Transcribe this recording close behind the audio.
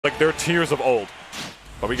like they're tears of old.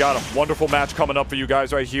 But we got a wonderful match coming up for you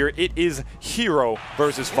guys right here. It is Hero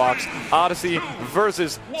versus Fox, Odyssey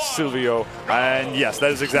versus Silvio. And yes, that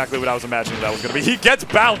is exactly what I was imagining that was going to be. He gets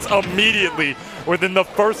bounced immediately within the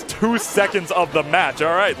first 2 seconds of the match.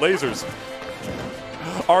 All right, lasers.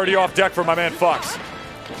 Already off deck for my man Fox.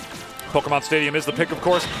 Pokemon Stadium is the pick, of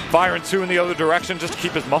course. Firing 2 in the other direction just to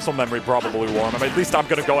keep his muscle memory probably warm. I mean, at least I'm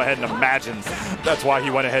going to go ahead and imagine that's why he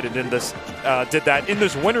went ahead and did that in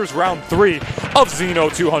this winner's round 3 of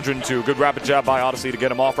Xeno202. Good rapid jab by Odyssey to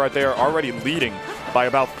get him off right there. Already leading by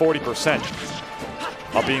about 40%.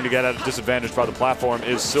 Up being to get at a disadvantage by the platform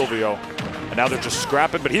is Silvio. And now they're just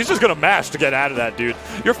scrapping, but he's just going to mash to get out of that, dude.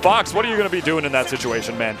 You're Fox. What are you going to be doing in that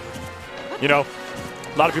situation, man? You know,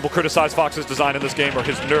 a lot of people criticize Fox's design in this game, or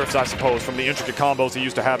his nerfs, I suppose, from the intricate combos he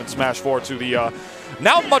used to have in Smash 4 to the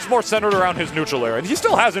now much more centered around his neutral area. And he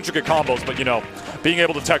still has intricate combos, but, you know, being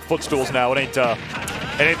able to tech footstools now, it ain't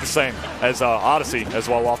the same as Odyssey, as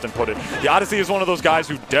well often put it. The Odyssey is one of those guys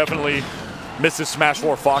who definitely misses Smash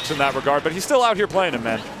 4 Fox in that regard, but he's still out here playing him,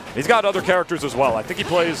 man. He's got other characters as well. I think he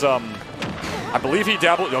plays, I believe he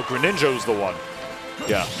dabbled, no, Greninja's the one.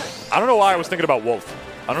 Yeah. I don't know why I was thinking about Wolf.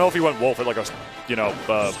 I don't know if he went Wolf at like a, you know,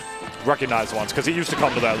 recognized ones, because he used to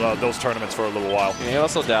come to that those tournaments for a little while. Yeah, he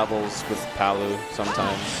also dabbles with Palu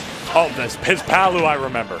sometimes. Oh, his Palu I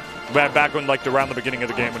remember. Back when, like, around the beginning of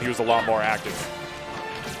the game when he was a lot more active.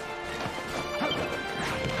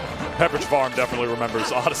 Pepperidge Farm definitely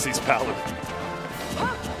remembers Odyssey's Palu.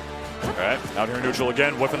 All right, out here in neutral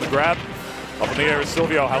again, whipping the grab. Up in the air is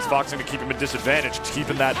Silvio. How's Fox going to keep him at disadvantage,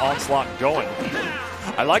 keeping that onslaught going?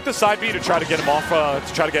 I like the side B to try to get him off,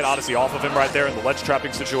 to try to get Odyssey off of him right there in the ledge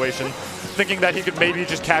trapping situation, thinking that he could maybe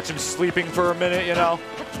just catch him sleeping for a minute, you know?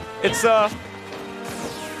 It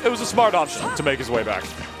was a smart option to make his way back.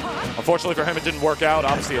 Unfortunately for him, it didn't work out.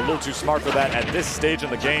 Obviously a little too smart for that at this stage in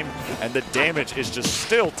the game, and the damage is just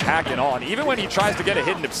still tacking on, even when he tries to get a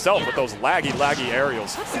hit in himself with those laggy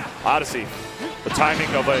aerials. Odyssey, the timing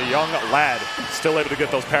of a young lad, still able to get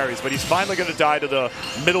those parries, but he's finally going to die to the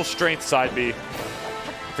middle strength side B.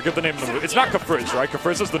 Forget the name of the move. It's not Kafrizz, right?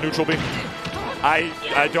 Kafrizz is the neutral B.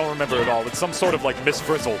 I don't remember at all. It's some sort of like Miss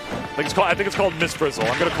Frizzle. I think it's called Miss Frizzle.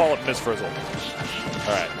 I'm gonna call it Miss Frizzle. All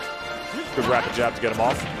right. Good rapid jab to get him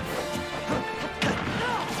off.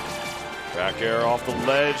 Back air off the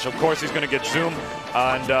ledge. Of course, he's gonna get zoom,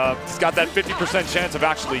 and he's got that 50% chance of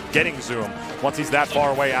actually getting zoom once he's that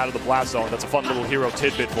far away out of the blast zone. That's a fun little hero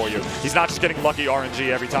tidbit for you. He's not just getting lucky RNG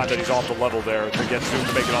every time that he's off the level there to get zoom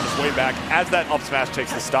to make it on his way back. As that up smash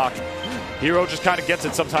takes the stock, Hero just kind of gets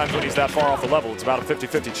it sometimes when he's that far off the level. It's about a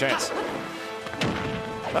 50-50 chance.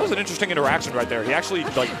 That was an interesting interaction right there. He actually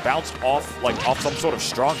like bounced off some sort of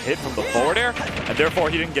strong hit from the forward air, and therefore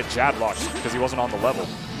he didn't get jab locked because he wasn't on the level.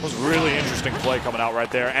 It was really interesting play coming out right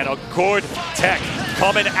there, and a good tech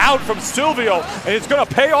coming out from Silvio, and it's going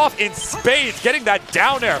to pay off in spades, getting that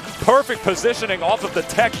down air. Perfect positioning off of the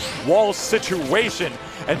tech wall situation,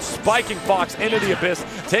 and spiking Fox into the abyss,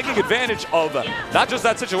 taking advantage of not just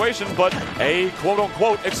that situation, but a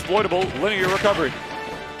quote-unquote exploitable linear recovery.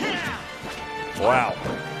 Wow.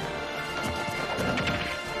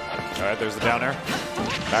 All right, there's the down air.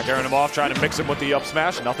 Back airing him off, trying to mix him with the up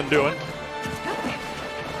smash. Nothing doing.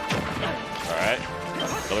 All right.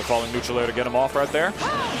 Another falling neutral air to get him off right there.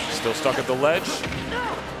 Still stuck at the ledge.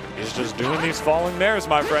 He's just doing these falling airs,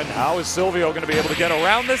 my friend. How is Silvio going to be able to get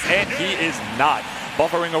around this? And he is not.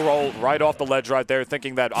 Buffering a roll right off the ledge right there,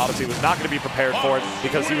 thinking that Odyssey was not going to be prepared for it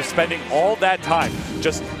because he was spending all that time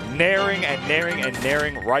just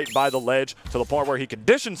naring right by the ledge to the point where he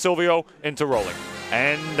conditioned Silvio into rolling.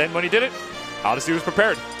 And then when he did it, Odyssey was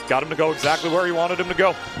prepared. Got him to go exactly where he wanted him to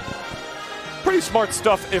go. Pretty smart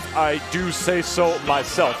stuff if I do say so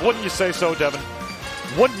myself. Wouldn't you say so, Devin?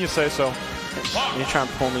 Wouldn't you say so? You're trying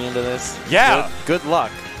to pull me into this? Yeah. Good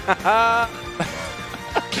luck.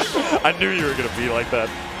 I knew you were going to be like that.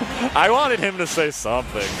 I wanted him to say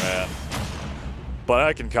something, man. But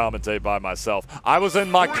I can commentate by myself. I was in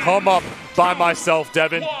my come-up by myself,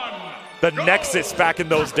 Devin. The Nexus back in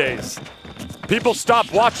those days. People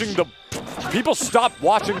stopped watching the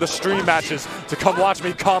stream matches to come watch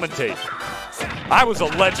me commentate. I was a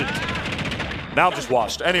legend. Now I'm just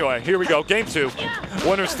washed. Anyway, here we go. Game 2.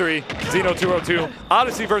 Winners 3. Xeno202.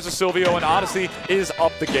 Odyssey versus Silvio, and Odyssey is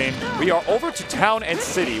up the game. We are over to Town and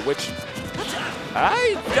City, which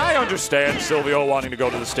I understand Silvio wanting to go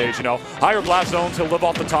to the stage, you know. Higher blast zones, he'll live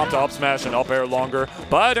off the top to up smash and up air longer.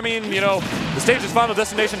 But, I mean, you know, the stage's final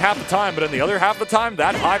destination half the time, but in the other half of the time,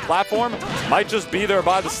 that high platform might just be there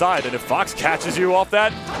by the side. And if Fox catches you off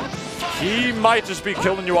that, he might just be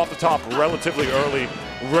killing you off the top relatively early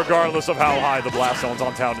regardless of how high the blast zones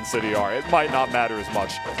on Town and City are. It might not matter as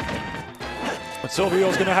much. What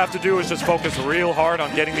Silvio's going to have to do is just focus real hard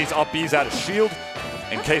on getting these up Bs out of shield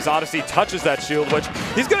in case Odyssey touches that shield, which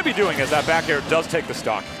he's going to be doing as that back air does take the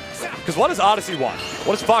stock. Because what does Odyssey want?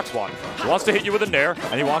 What does Fox want? He wants to hit you with a nair,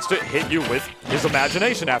 and he wants to hit you with his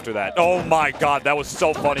imagination after that. Oh my god, that was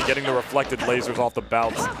so funny, getting the reflected lasers off the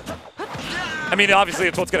bounce. I mean, obviously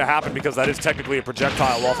it's what's going to happen because that is technically a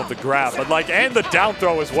projectile off of the grab, but like, and the down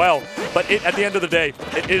throw as well. But at the end of the day,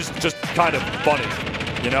 it is just kind of funny,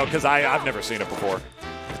 you know, because I've never seen it before.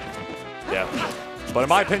 Yeah. But in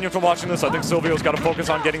my opinion from watching this, I think Silvio's got to focus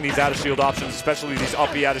on getting these out-of-shield options, especially these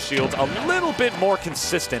up-B out-of-shields, a little bit more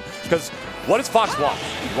consistent. Because what does Fox want?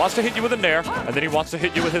 He wants to hit you with a nair, and then he wants to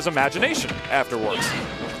hit you with his imagination afterwards.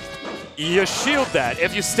 You shield that.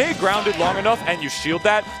 If you stay grounded long enough and you shield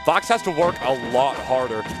that, Fox has to work a lot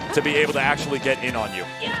harder to be able to actually get in on you.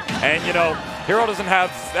 And, you know, Hero doesn't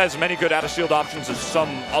have as many good out-of-shield options as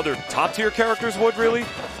some other top-tier characters would, really.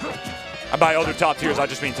 And by other top tiers, I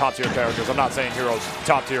just mean top tier characters. I'm not saying Hero's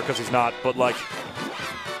top tier because he's not, but like,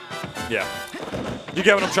 yeah. You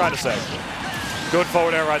get what I'm trying to say. Good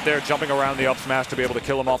forward air right there, jumping around the up smash to be able to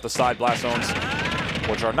kill him off the side blast zones,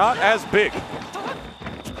 which are not as big.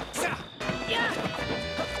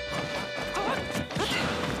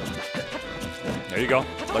 There you go.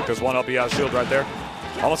 Like there's one up he has shield right there.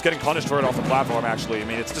 Almost getting punished for it off the platform, actually. I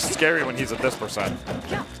mean, it's just scary when he's at this percent.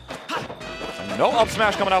 No up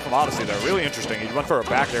smash coming out from Odyssey there. Really interesting. He went for a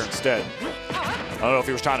back air instead. I don't know if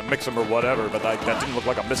he was trying to mix him or whatever, but like, that didn't look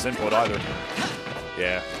like a misinput either.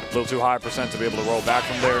 Yeah, a little too high percent to be able to roll back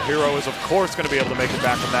from there. Hero is, of course, going to be able to make it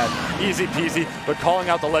back from that. Easy peasy, but calling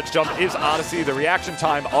out the ledge jump is Odyssey. The reaction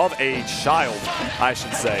time of a child, I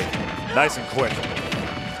should say. Nice and quick.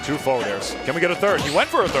 2 forward airs. Can we get a third? He went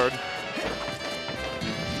for a third.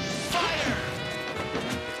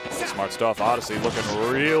 Smart stuff. Odyssey looking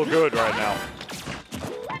real good right now.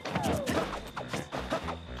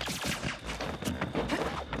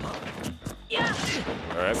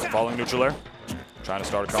 Alright, falling neutral air. Trying to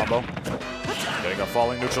start a combo. Getting a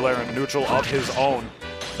falling neutral air and neutral of his own.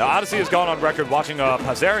 Now, Odyssey has gone on record watching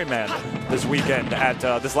Pazariman this weekend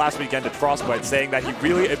this last weekend at Frostbite, saying that he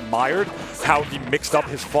really admired how he mixed up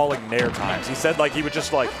his falling nair times. He said like he would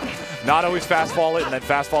just like not always fast fall it and then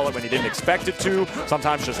fast fall it when he didn't expect it to.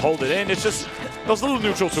 Sometimes just hold it in. It's just those little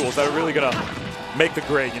neutral tools that are really gonna make the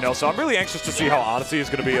grade, you know. So I'm really anxious to see how Odyssey is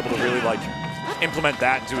gonna be able to really like implement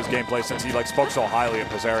that into his gameplay since he like spoke so highly of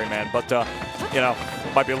Pazariman. But you know,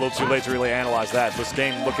 might be a little too late to really analyze that. This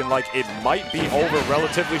game looking like it might be over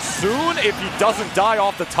relatively soon if he doesn't die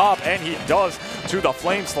off the top, and he does to the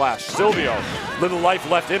Flame Slash. Silvio, little life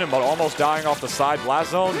left in him, but almost dying off the side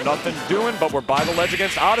blast zone. Nothing doing, but we're by the ledge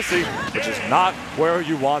against Odyssey, which is not where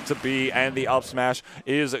you want to be, and the up smash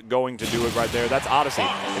is going to do it right there. That's Odyssey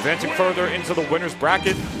advancing further into the winner's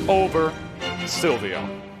bracket over Silvio.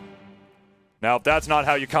 Now, if that's not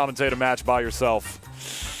how you commentate a match by yourself,